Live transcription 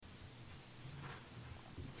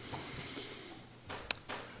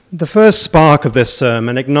The first spark of this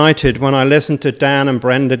sermon ignited when I listened to Dan and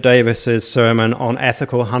Brenda Davis's sermon on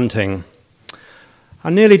ethical hunting. I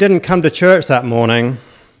nearly didn't come to church that morning,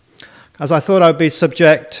 as I thought I'd be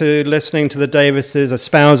subject to listening to the Davises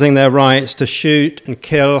espousing their rights to shoot and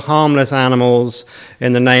kill harmless animals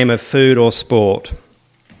in the name of food or sport.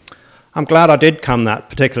 I'm glad I did come that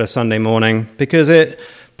particular Sunday morning, because it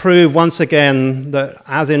proved once again that,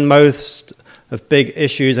 as in most of big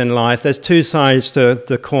issues in life, there's two sides to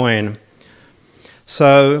the coin.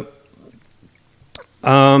 So,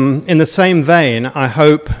 in the same vein, I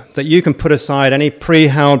hope that you can put aside any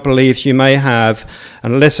pre-held beliefs you may have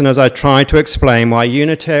and listen as I try to explain why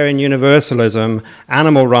Unitarian Universalism,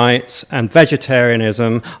 animal rights, and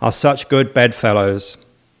vegetarianism are such good bedfellows.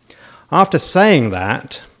 After saying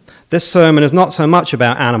that, this sermon is not so much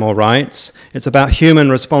about animal rights, it's about human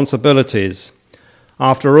responsibilities.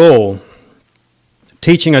 After all,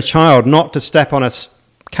 teaching a child not to step on a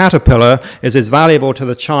caterpillar is as valuable to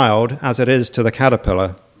the child as it is to the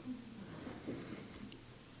caterpillar.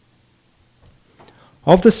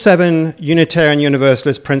 Of the 7 Unitarian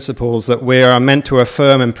Universalist principles that we are meant to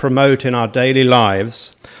affirm and promote in our daily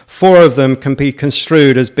lives, 4 of them can be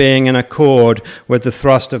construed as being in accord with the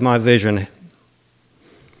thrust of my vision.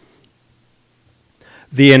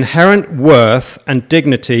 The inherent worth and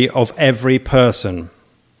dignity of every person.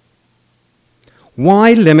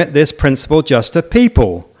 Why limit this principle just to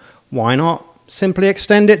people? Why not simply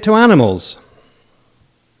extend it to animals?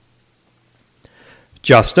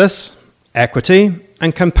 Justice, equity,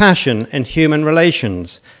 and compassion in human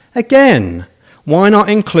relations. Again, why not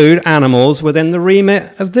include animals within the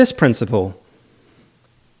remit of this principle?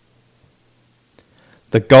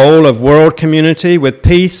 The goal of world community with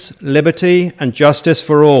peace, liberty, and justice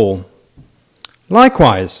for all.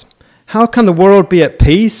 Likewise, how can the world be at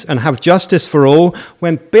peace and have justice for all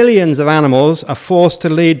when billions of animals are forced to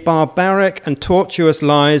lead barbaric and tortuous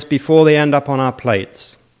lives before they end up on our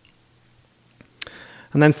plates?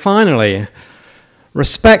 And then finally,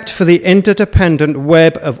 respect for the interdependent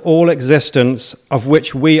web of all existence of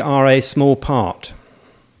which we are a small part.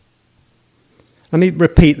 Let me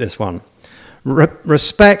repeat this one.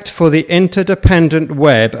 Respect for the interdependent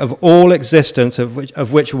web of all existence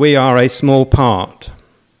of which we are a small part.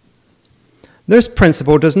 This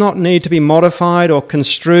principle does not need to be modified or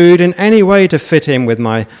construed in any way to fit in with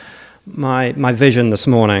my vision this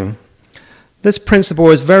morning. This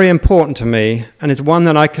principle is very important to me and is one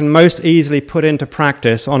that I can most easily put into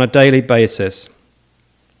practice on a daily basis.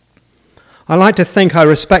 I like to think I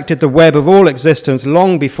respected the web of all existence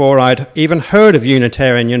long before I'd even heard of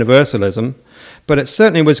Unitarian Universalism, but it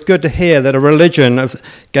certainly was good to hear that a religion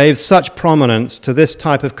gave such prominence to this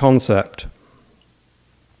type of concept.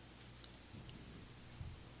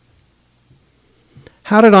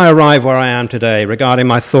 How did I arrive where I am today regarding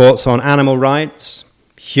my thoughts on animal rights,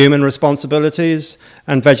 human responsibilities,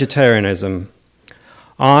 and vegetarianism?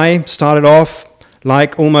 I started off,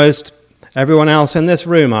 like almost everyone else in this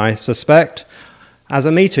room, I suspect, as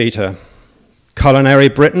a meat eater. Culinary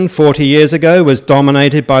Britain 40 years ago was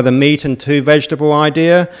dominated by the meat and 2 vegetable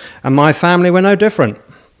idea, and my family were no different.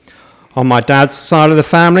 On my dad's side of the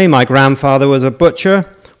family, my grandfather was a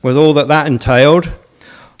butcher, with all that entailed.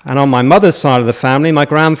 And on my mother's side of the family, my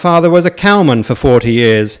grandfather was a cowman for 40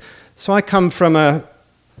 years. So I come from a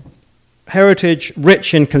heritage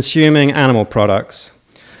rich in consuming animal products.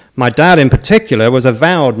 My dad in particular was a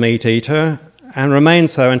vowed meat eater and remained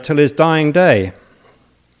so until his dying day.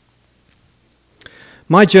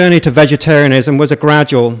 My journey to vegetarianism was a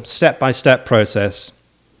gradual, step-by-step process.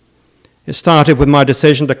 It started with my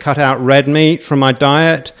decision to cut out red meat from my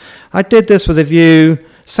diet. I did this with a view,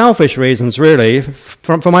 selfish reasons really,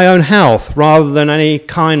 for my own health, rather than any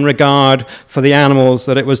kind regard for the animals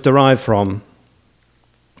that it was derived from.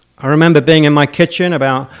 I remember being in my kitchen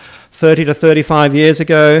about 30 to 35 years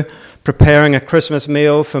ago, preparing a Christmas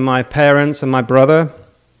meal for my parents and my brother.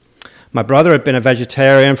 My brother had been a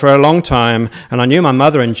vegetarian for a long time, and I knew my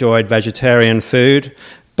mother enjoyed vegetarian food,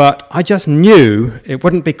 but I just knew it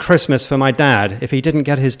wouldn't be Christmas for my dad if he didn't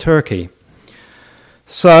get his turkey.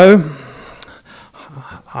 So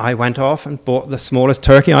I went off and bought the smallest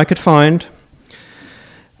turkey I could find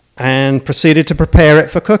and proceeded to prepare it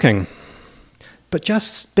for cooking. But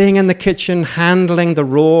just being in the kitchen, handling the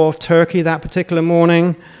raw turkey that particular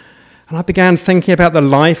morning, and I began thinking about the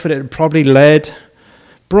life that it had probably led,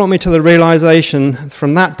 brought me to the realization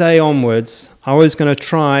from that day onwards, I was going to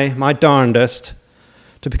try my darndest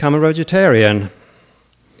to become a vegetarian.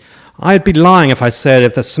 I'd be lying if I said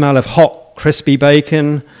if the smell of hot, crispy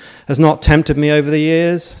bacon has not tempted me over the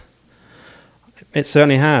years. It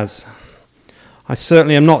certainly has. I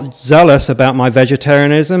certainly am not zealous about my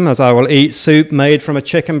vegetarianism, as I will eat soup made from a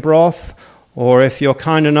chicken broth, or if you're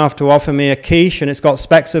kind enough to offer me a quiche and it's got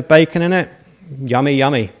specks of bacon in it, yummy,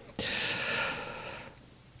 yummy.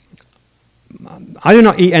 I do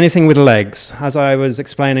not eat anything with legs, as I was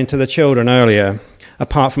explaining to the children earlier,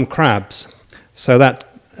 apart from crabs. So that,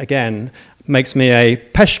 again, makes me a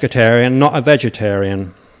pescatarian, not a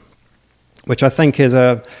vegetarian, which I think is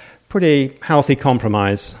a pretty healthy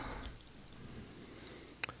compromise.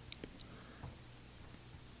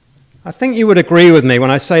 I think you would agree with me when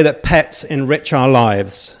I say that pets enrich our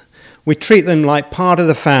lives. We treat them like part of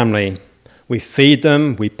the family. We feed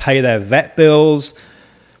them, we pay their vet bills,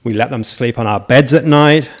 we let them sleep on our beds at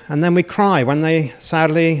night, and then we cry when they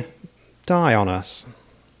sadly die on us.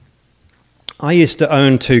 I used to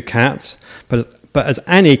own 2 cats, but as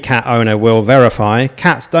any cat owner will verify,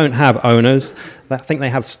 cats don't have owners. I think they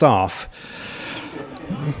have staff.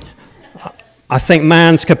 I think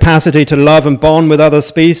man's capacity to love and bond with other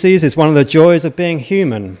species is one of the joys of being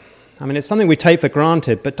human. I mean, it's something we take for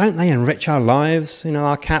granted, but don't they enrich our lives? You know,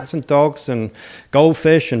 our cats and dogs and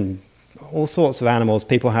goldfish and all sorts of animals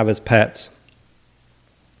people have as pets.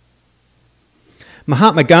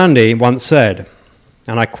 Mahatma Gandhi once said,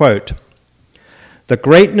 and I quote, "The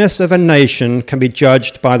greatness of a nation can be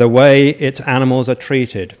judged by the way its animals are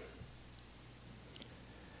treated."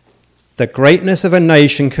 The greatness of a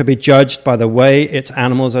nation can be judged by the way its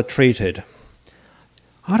animals are treated.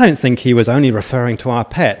 I don't think he was only referring to our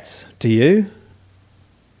pets, do you?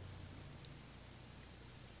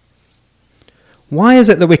 Why is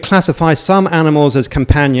it that we classify some animals as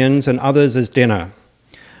companions and others as dinner?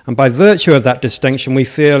 And by virtue of that distinction, we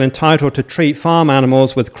feel entitled to treat farm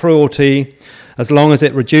animals with cruelty as long as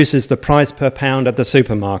it reduces the price per pound at the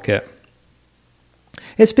supermarket.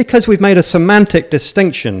 It's because we've made a semantic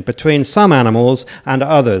distinction between some animals and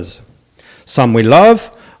others. Some we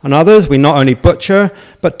love, and others we not only butcher,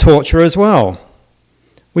 but torture as well.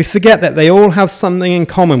 We forget that they all have something in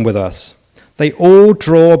common with us. They all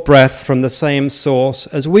draw breath from the same source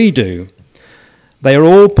as we do. They are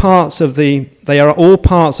all parts of the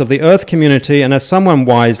earth community, and as someone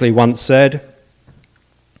wisely once said,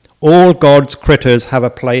 all God's critters have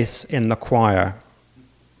a place in the choir.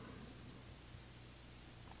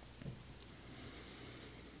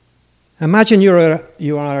 Imagine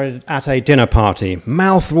you are at a dinner party.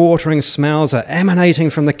 Mouth-watering smells are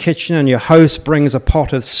emanating from the kitchen, and your host brings a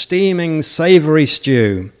pot of steaming, savoury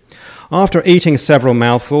stew. After eating several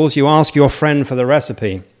mouthfuls, you ask your friend for the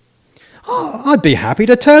recipe. "Oh, I'd be happy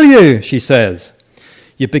to tell you," she says.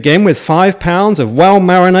 You begin with 5 pounds of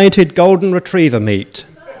well-marinated golden retriever meat.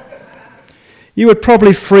 You would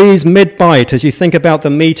probably freeze mid-bite as you think about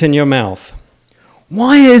the meat in your mouth.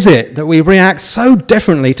 Why is it that we react so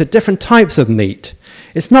differently to different types of meat?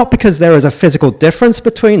 It's not because there is a physical difference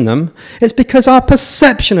between them. It's because our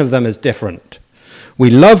perception of them is different. We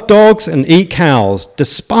love dogs and eat cows,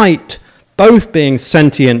 despite both being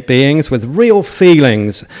sentient beings with real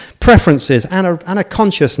feelings, preferences, and a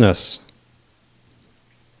consciousness.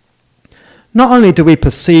 Not only do we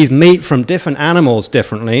perceive meat from different animals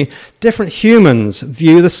differently, different humans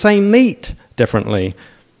view the same meat differently.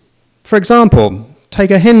 For example, take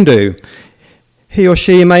a Hindu. He or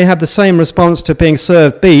she may have the same response to being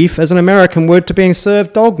served beef as an American would to being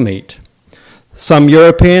served dog meat. Some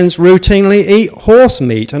Europeans routinely eat horse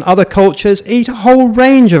meat, and other cultures eat a whole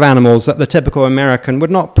range of animals that the typical American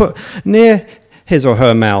would not put near his or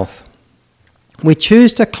her mouth. We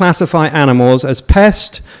choose to classify animals as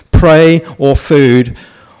pest, prey, or food,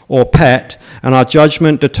 or pet, and our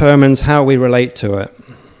judgment determines how we relate to it.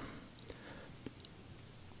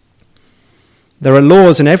 There are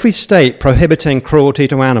laws in every state prohibiting cruelty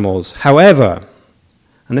to animals. However,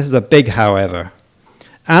 and this is a big however,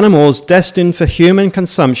 animals destined for human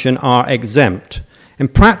consumption are exempt. In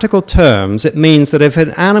practical terms, it means that if an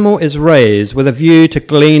animal is raised with a view to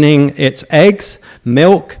gleaning its eggs,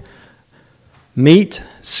 milk, meat,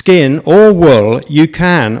 skin, or wool, you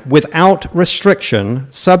can, without restriction,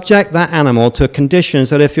 subject that animal to conditions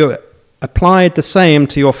that if you applied the same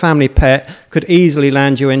to your family pet could easily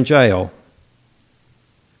land you in jail.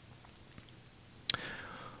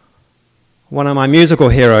 One of my musical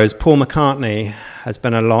heroes, Paul McCartney, has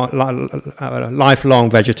been a lifelong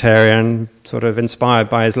vegetarian, sort of inspired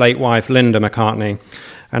by his late wife, Linda McCartney.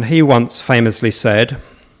 And he once famously said,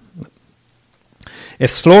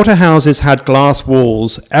 "If slaughterhouses had glass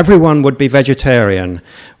walls, everyone would be vegetarian.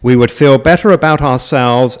 We would feel better about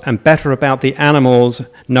ourselves and better about the animals,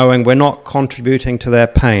 knowing we're not contributing to their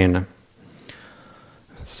pain."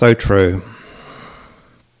 So true.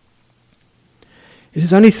 It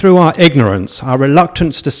is only through our ignorance, our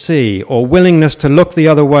reluctance to see, or willingness to look the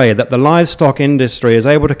other way that the livestock industry is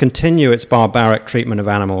able to continue its barbaric treatment of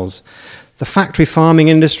animals. The factory farming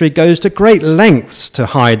industry goes to great lengths to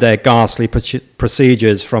hide their ghastly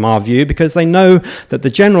procedures from our view because they know that the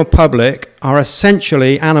general public are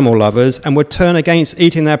essentially animal lovers and would turn against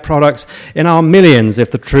eating their products in our millions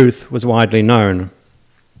if the truth was widely known.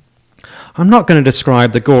 I'm not going to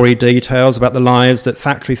describe the gory details about the lives that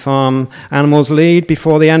factory farm animals lead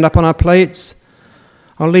before they end up on our plates.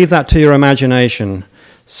 I'll leave that to your imagination.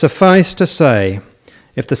 Suffice to say,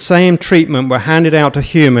 if the same treatment were handed out to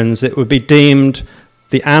humans, it would be deemed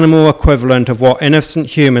the animal equivalent of what innocent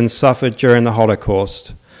humans suffered during the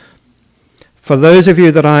Holocaust. For those of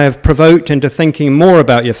you that I have provoked into thinking more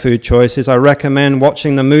about your food choices, I recommend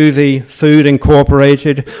watching the movie Food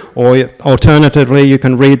Incorporated, or alternatively, you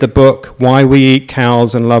can read the book Why We Eat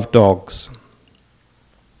Cows and Love Dogs.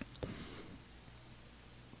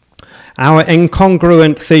 Our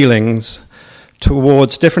incongruent feelings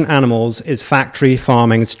towards different animals is factory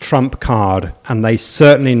farming's trump card, and they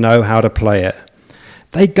certainly know how to play it.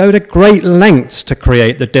 They go to great lengths to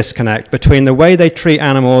create the disconnect between the way they treat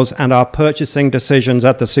animals and our purchasing decisions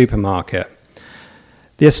at the supermarket.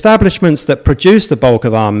 The establishments that produce the bulk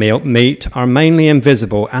of our meat are mainly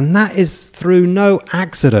invisible, and that is through no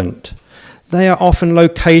accident. They are often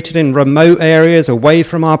located in remote areas away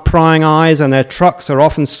from our prying eyes, and their trucks are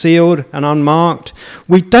often sealed and unmarked.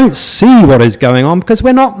 We don't see what is going on because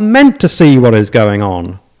we're not meant to see what is going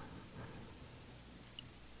on.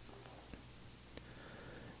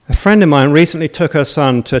 A friend of mine recently took her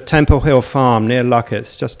son to Temple Hill Farm near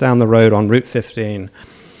Luckett's, just down the road on Route 15.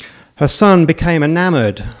 Her son became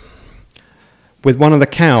enamored with one of the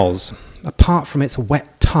cows, apart from its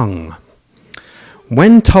wet tongue.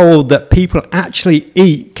 When told that people actually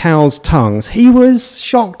eat cows' tongues, he was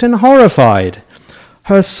shocked and horrified.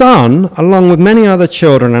 Her son, along with many other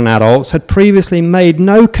children and adults, had previously made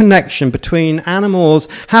no connection between animals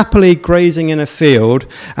happily grazing in a field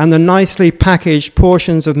and the nicely packaged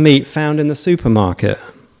portions of meat found in the supermarket.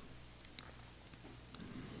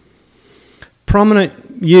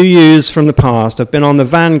 Prominent UUs from the past have been on the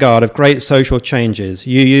vanguard of great social changes.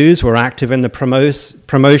 UUs were active in the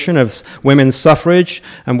promotion of women's suffrage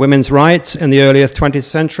and women's rights in the earlier 20th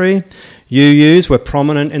century. UUs were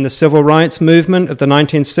prominent in the civil rights movement of the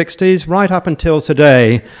 1960s, right up until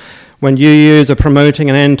today, when UUs are promoting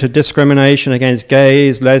an end to discrimination against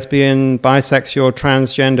gays, lesbian, bisexual,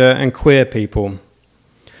 transgender, and queer people.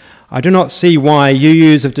 I do not see why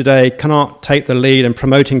UUs of today cannot take the lead in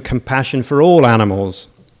promoting compassion for all animals,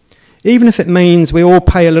 even if it means we all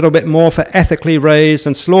pay a little bit more for ethically raised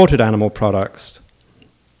and slaughtered animal products.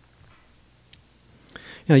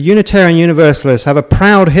 Unitarian Universalists have a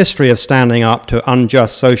proud history of standing up to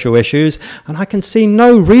unjust social issues, and I can see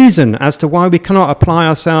no reason as to why we cannot apply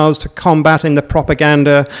ourselves to combating the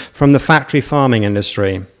propaganda from the factory farming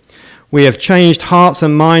industry. We have changed hearts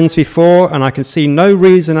and minds before, and I can see no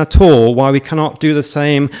reason at all why we cannot do the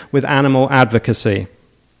same with animal advocacy.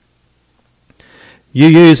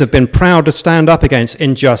 UUs have been proud to stand up against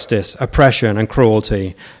injustice, oppression, and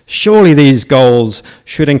cruelty. Surely these goals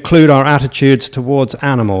should include our attitudes towards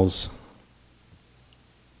animals.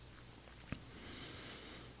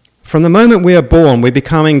 From the moment we are born, we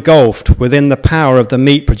become engulfed within the power of the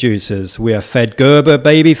meat producers. We are fed Gerber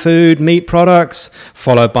baby food, meat products,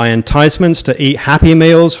 followed by enticements to eat Happy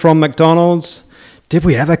Meals from McDonald's. Did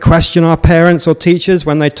we ever question our parents or teachers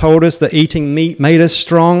when they told us that eating meat made us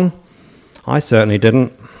strong? I certainly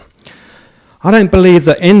didn't. I don't believe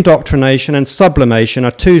that indoctrination and sublimation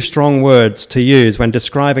are two strong words to use when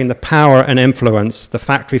describing the power and influence the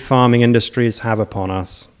factory farming industries have upon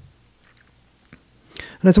us.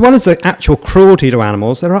 And as well as the actual cruelty to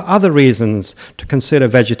animals, there are other reasons to consider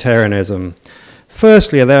vegetarianism.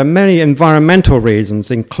 Firstly, there are many environmental reasons,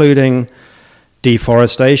 including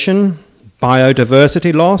deforestation,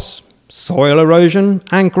 biodiversity loss, soil erosion,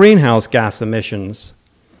 and greenhouse gas emissions.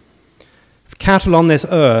 Cattle on this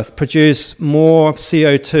earth produce more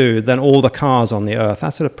CO2 than all the cars on the earth.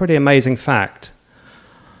 That's a pretty amazing fact.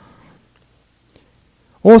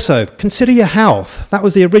 Also, consider your health. That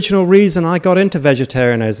was the original reason I got into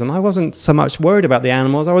vegetarianism. I wasn't so much worried about the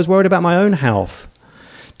animals, I was worried about my own health.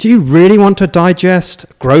 Do you really want to digest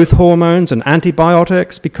growth hormones and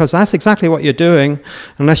antibiotics? Because that's exactly what you're doing,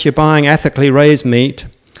 unless you're buying ethically raised meat.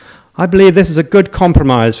 I believe this is a good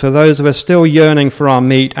compromise for those of us still yearning for our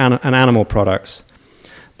meat and animal products.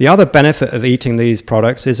 The other benefit of eating these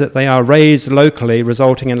products is that they are raised locally,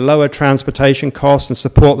 resulting in lower transportation costs and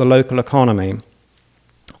support the local economy.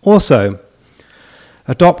 Also,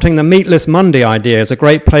 Adopting the Meatless Monday idea is a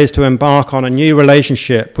great place to embark on a new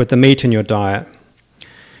relationship with the meat in your diet.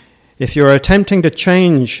 If you're attempting to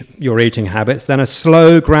change your eating habits, then a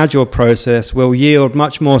slow, gradual process will yield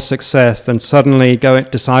much more success than suddenly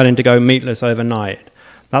deciding to go meatless overnight.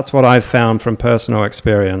 That's what I've found from personal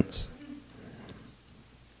experience.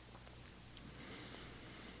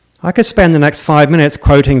 I could spend the next 5 minutes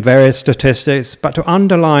quoting various statistics, but to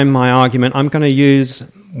underline my argument, I'm going to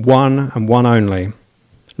use one and one only.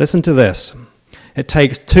 Listen to this. It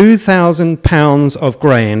takes 2,000 pounds of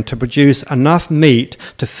grain to produce enough meat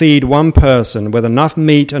to feed one person with enough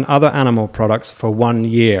meat and other animal products for 1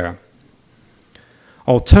 year.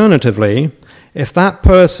 Alternatively, if that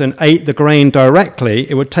person ate the grain directly,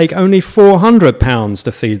 it would take only 400 pounds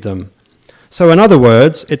to feed them. So in other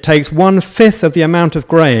words, it takes 1/5 of the amount of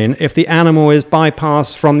grain if the animal is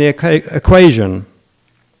bypassed from the equation.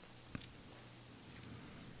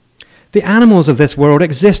 The animals of this world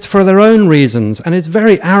exist for their own reasons, and it's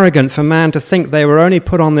very arrogant for man to think they were only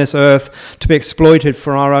put on this earth to be exploited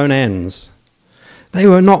for our own ends. They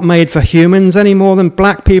were not made for humans any more than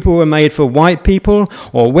black people were made for white people,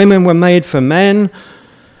 or women were made for men.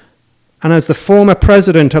 And as the former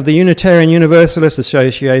president of the Unitarian Universalist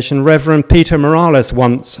Association, Reverend Peter Morales,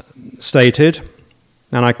 once stated,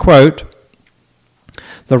 and I quote,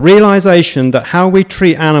 "The realization that how we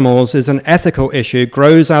treat animals is an ethical issue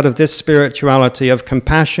grows out of this spirituality of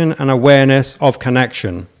compassion and awareness of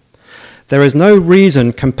connection. There is no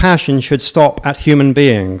reason compassion should stop at human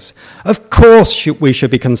beings. Of course we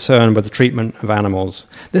should be concerned with the treatment of animals.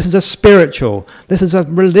 This is a spiritual, this is a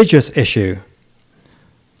religious issue."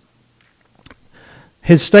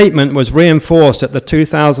 His statement was reinforced at the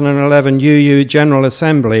 2011 UU General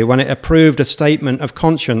Assembly when it approved a statement of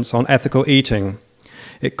conscience on ethical eating.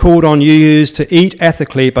 It called on UUs to eat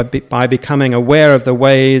ethically by becoming aware of the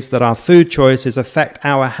ways that our food choices affect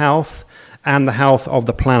our health and the health of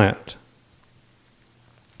the planet.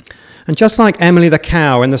 And just like Emily the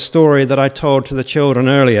cow in the story that I told to the children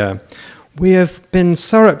earlier, we have been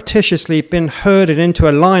surreptitiously herded into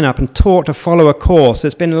a lineup and taught to follow a course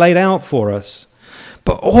that's been laid out for us.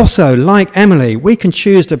 But also, like Emily, we can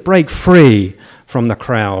choose to break free from the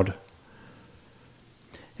crowd.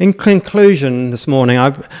 In conclusion this morning,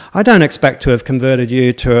 I don't expect to have converted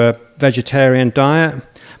you to a vegetarian diet,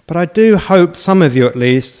 but I do hope some of you at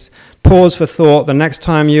least pause for thought the next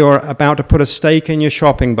time you're about to put a steak in your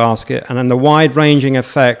shopping basket and in the wide-ranging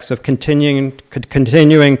effects of continuing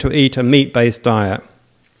to eat a meat-based diet.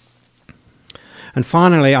 And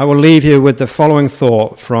finally, I will leave you with the following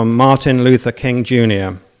thought from Martin Luther King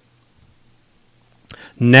Jr.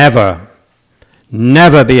 Never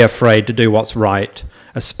be afraid to do what's right,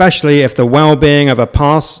 especially if the well-being of a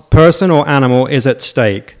person or animal is at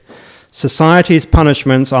stake. Society's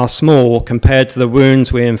punishments are small compared to the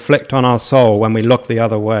wounds we inflict on our soul when we look the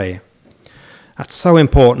other way. That's so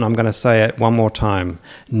important, I'm going to say it one more time.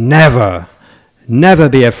 Never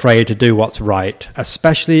be afraid to do what's right,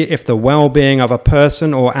 especially if the well-being of a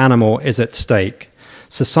person or animal is at stake.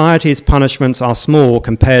 Society's punishments are small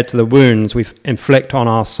compared to the wounds we inflict on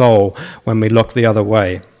our soul when we look the other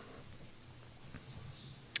way.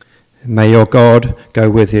 May your God go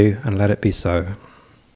with you, and let it be so.